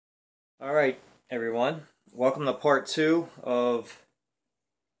All right, everyone. Welcome to part two of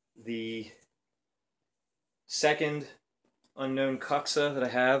the second unknown Kuksa that I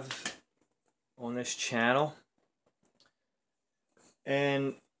have on this channel.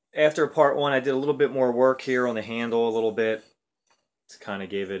 And after part one, I did a little bit more work here on the handle a little bit to kind of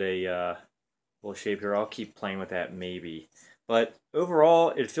give it a little shape here. I'll keep playing with that maybe. But overall,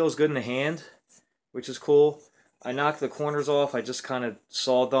 it feels good in the hand, which is cool. I knocked the corners off. I just kind of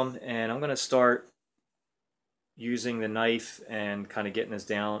sawed them, and I'm going to start using the knife and kind of getting this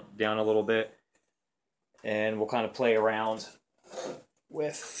down a little bit, and we'll kind of play around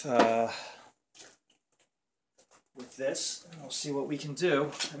with this, and we'll see what we can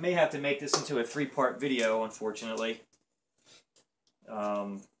do. I may have to make this into a three-part video, unfortunately,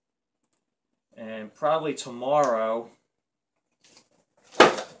 and probably tomorrow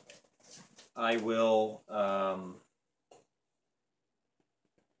I will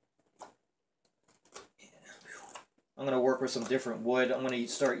I'm going to work with some different wood. I'm going to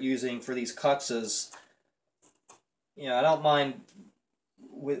start using, for these Kuksas, I don't mind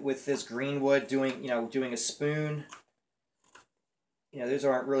with this green wood doing a spoon. Those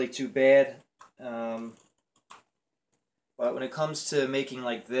aren't really too bad. But when it comes to making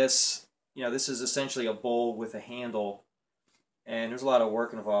like this, this is essentially a bowl with a handle, and there's a lot of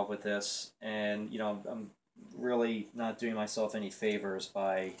work involved with this, and I'm really not doing myself any favors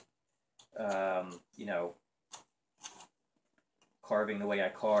by carving the way I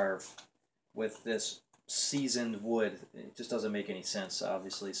carve with this seasoned wood. It just doesn't make any sense,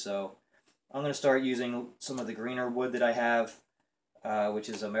 obviously. So I'm going to start using some of the greener wood that I have, which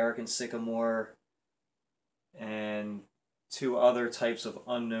is American sycamore and two other types of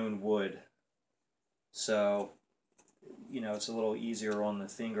unknown wood. So it's a little easier on the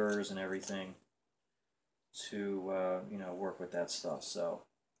fingers and everything to work with that stuff. So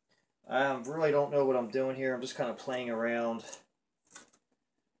I really don't know what I'm doing here. I'm just kind of playing around,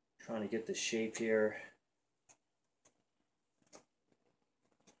 trying to get the shape here.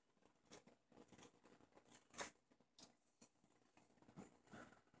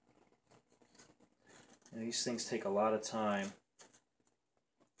 These things take a lot of time.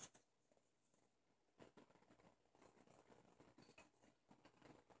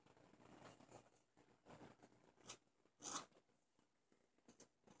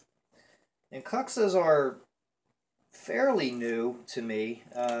 And Kuksas are fairly new to me,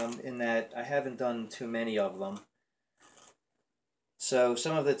 in that I haven't done too many of them. So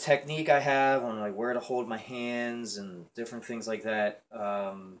some of the technique I have on like where to hold my hands and different things like that,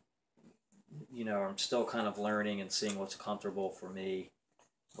 I'm still kind of learning and seeing what's comfortable for me,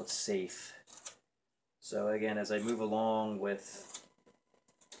 what's safe. So again, as I move along with,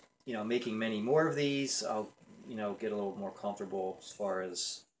 making many more of these, I'll, get a little more comfortable as far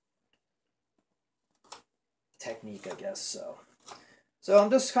as technique, I guess. So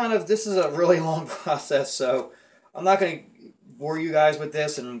I'm just kind of, this is a really long process, so I'm not going to bore you guys with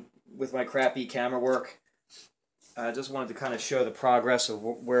this and with my crappy camera work. I just wanted to kind of show the progress of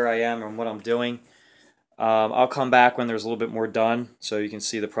where I am and what I'm doing. I'll come back when there's a little bit more done so you can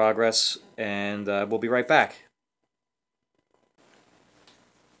see the progress, and we'll be right back.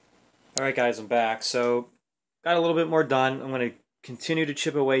 Alright guys, I'm back. So got a little bit more done. I'm going to continue to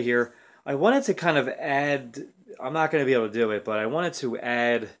chip away here. I wanted to kind of add, I'm not going to be able to do it, but I wanted to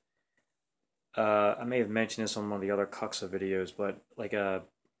add, I may have mentioned this on one of the other Kuksa videos, but like a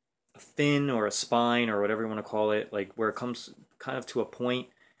fin or a spine or whatever you want to call it, like where it comes kind of to a point.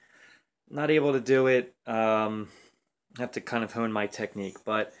 Not able to do it. I have to kind of hone my technique,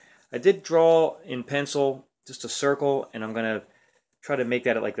 but I did draw in pencil just a circle, and I'm going to try to make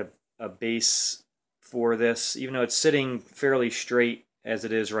that like a base for this, even though it's sitting fairly straight as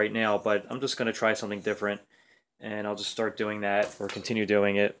it is right now, but I'm just going to try something different, and I'll just start doing that, or continue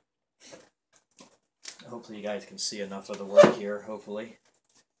doing it. Hopefully you guys can see enough of the work here, hopefully.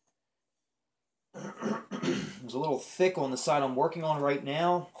 It's a little thick on the side I'm working on right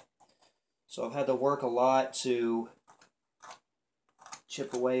now, so I've had to work a lot to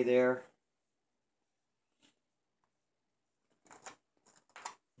chip away there.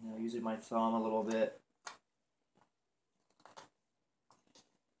 Using my thumb a little bit.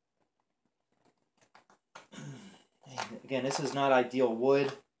 Again, this is not ideal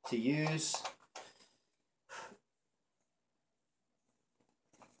wood to use.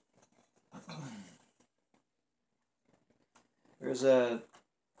 There's a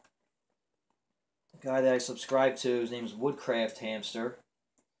guy that I subscribe to. His name's Woodcraft Hamster.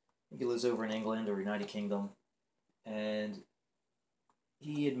 I think he lives over in England or United Kingdom. And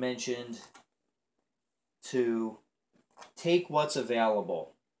he had mentioned to take what's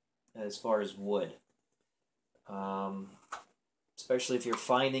available. as far as wood. Especially if you're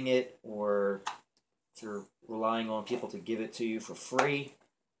finding it or if you're relying on people to give it to you for free.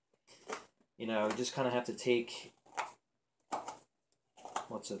 You know, you just kind of have to take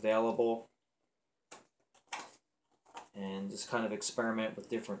what's available and just kind of experiment with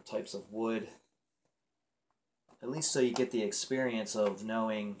different types of wood. At least so you get the experience of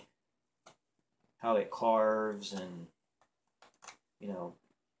knowing how it carves and, you know,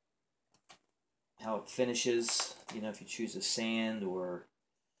 how it finishes. You know, if you choose a sand or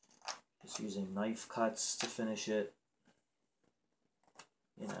just using knife cuts to finish it,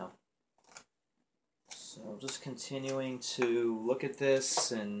 you know. So just continuing to look at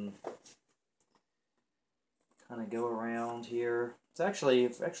this and kind of go around here. I've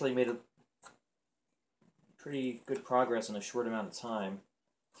actually made a pretty good progress in a short amount of time.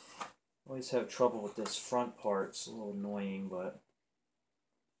 Always have trouble with this front part. It's a little annoying, but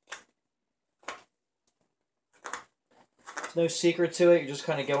there's no secret to it. You're just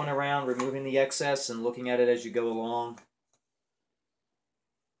kind of going around, removing the excess and looking at it as you go along.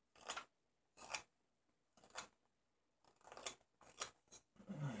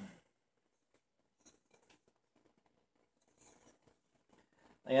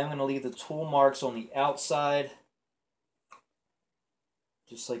 I am going to leave the tool marks on the outside,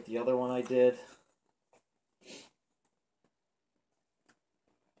 just like the other one I did.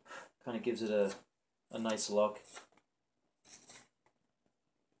 Kind of gives it a nice look.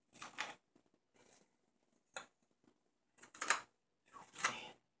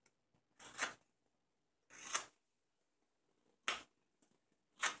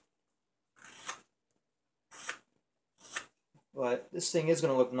 But this thing is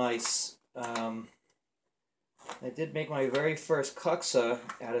going to look nice. I did make my very first Kuksa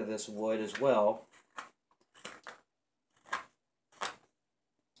out of this wood as well.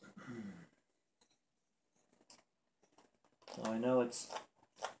 So I know it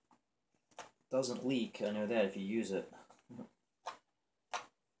doesn't leak. I know that if you use it.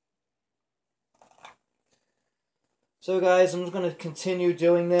 So guys, I'm just going to continue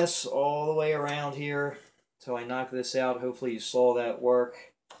doing this all the way around here until I knock this out. Hopefully you saw that work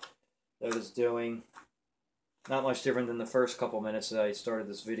that I was doing. Not much different than the first couple minutes that I started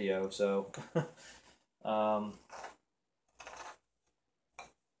this video, so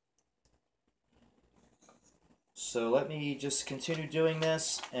so let me just continue doing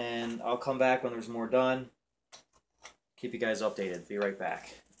this, and I'll come back when there's more done. Keep you guys updated. Be right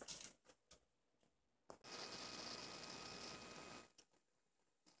back.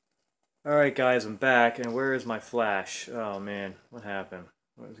 Alright guys, I'm back, and where is my flash? Oh man, what happened?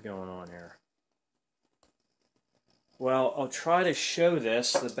 What is going on here? Well, I'll try to show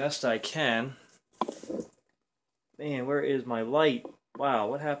this the best I can. Man, where is my light? Wow,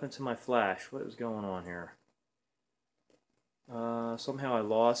 what happened to my flash? What is going on here? Somehow I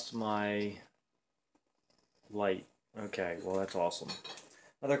lost my light. Okay, well that's awesome.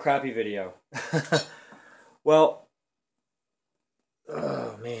 Another crappy video. Well,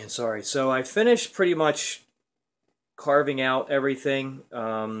 oh man, sorry. So I finished pretty much carving out everything.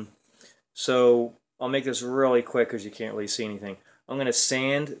 So I'll make this really quick because you can't really see anything. I'm going to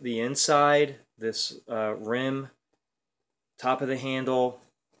sand the inside, this rim, top of the handle,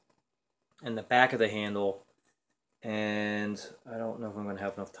 and the back of the handle. And I don't know if I'm going to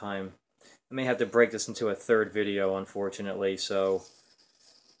have enough time. I may have to break this into a third video, unfortunately. So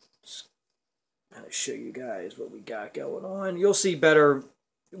just kind of show you guys what we got going on. You'll see better,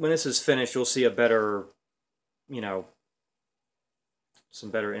 when this is finished, you'll see a better, you know, some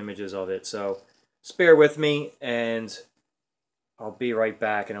better images of it. So just bear with me, and I'll be right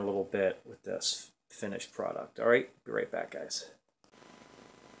back in a little bit with this finished product. All right, be right back, guys.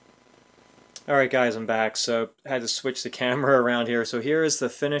 All right, guys, I'm back. So I had to switch the camera around here. So here is the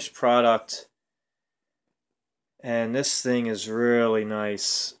finished product, and this thing is really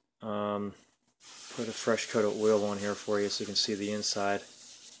nice. Put a fresh coat of oil on here for you so you can see the inside.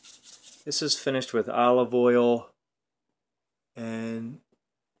 This is finished with olive oil and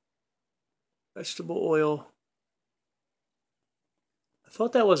vegetable oil. I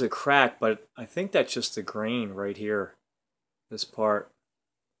thought that was a crack, but I think that's just the grain right here, this part.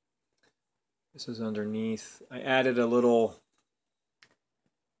 This is underneath. I added a little,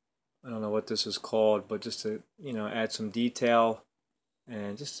 I don't know what this is called, but just to, you know, add some detail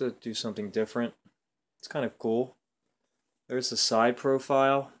and just to do something different. It's kind of cool. There's the side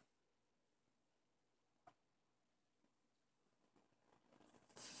profile.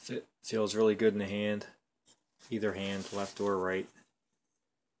 It feels really good in the hand, either hand, left or right.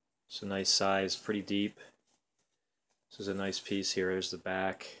 It's a nice size, pretty deep. This is a nice piece here. There's the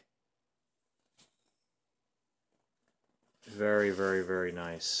back. Very, very, very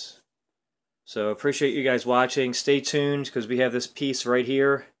nice. So appreciate you guys watching. Stay tuned because we have this piece right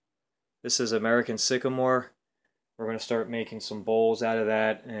here. This is American sycamore. We're going to start making some bowls out of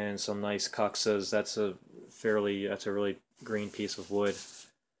that and some nice kuksas. That's a really green piece of wood.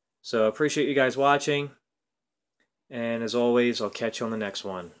 So appreciate you guys watching. And as always, I'll catch you on the next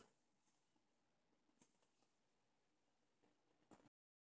one.